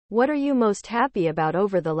What are you most happy about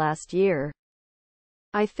over the last year?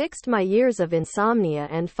 I fixed my years of insomnia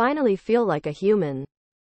and finally feel like a human.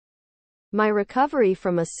 My recovery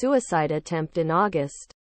from a suicide attempt in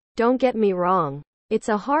August. Don't get me wrong. It's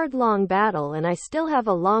a hard, long battle and I still have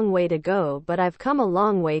a long way to go, but I've come a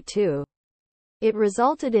long way too. It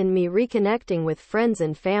resulted in me reconnecting with friends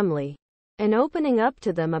and family, and opening up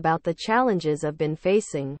to them about the challenges I've been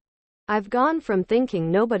facing. I've gone from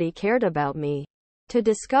thinking nobody cared about me, to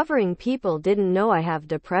discovering people didn't know I have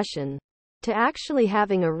depression, to actually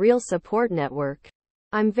having a real support network.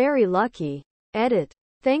 I'm very lucky. Edit.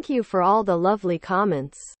 Thank you for all the lovely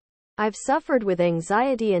comments. I've suffered with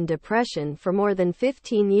anxiety and depression for more than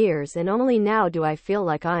 15 years and only now do I feel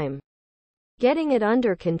like I'm getting it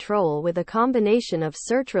under control with a combination of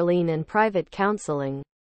sertraline and private counseling.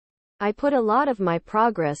 I put a lot of my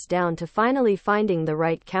progress down to finally finding the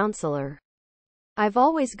right counselor. I've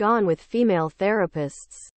always gone with female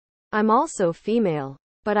therapists. I'm also female,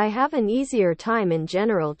 but I have an easier time in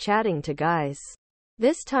general chatting to guys.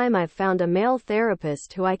 This time I've found a male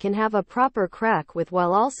therapist who I can have a proper crack with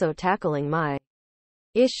while also tackling my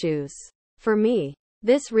issues. For me,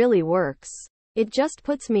 this really works. It just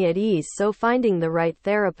puts me at ease, so finding the right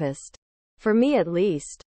therapist, for me at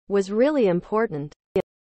least, was really important.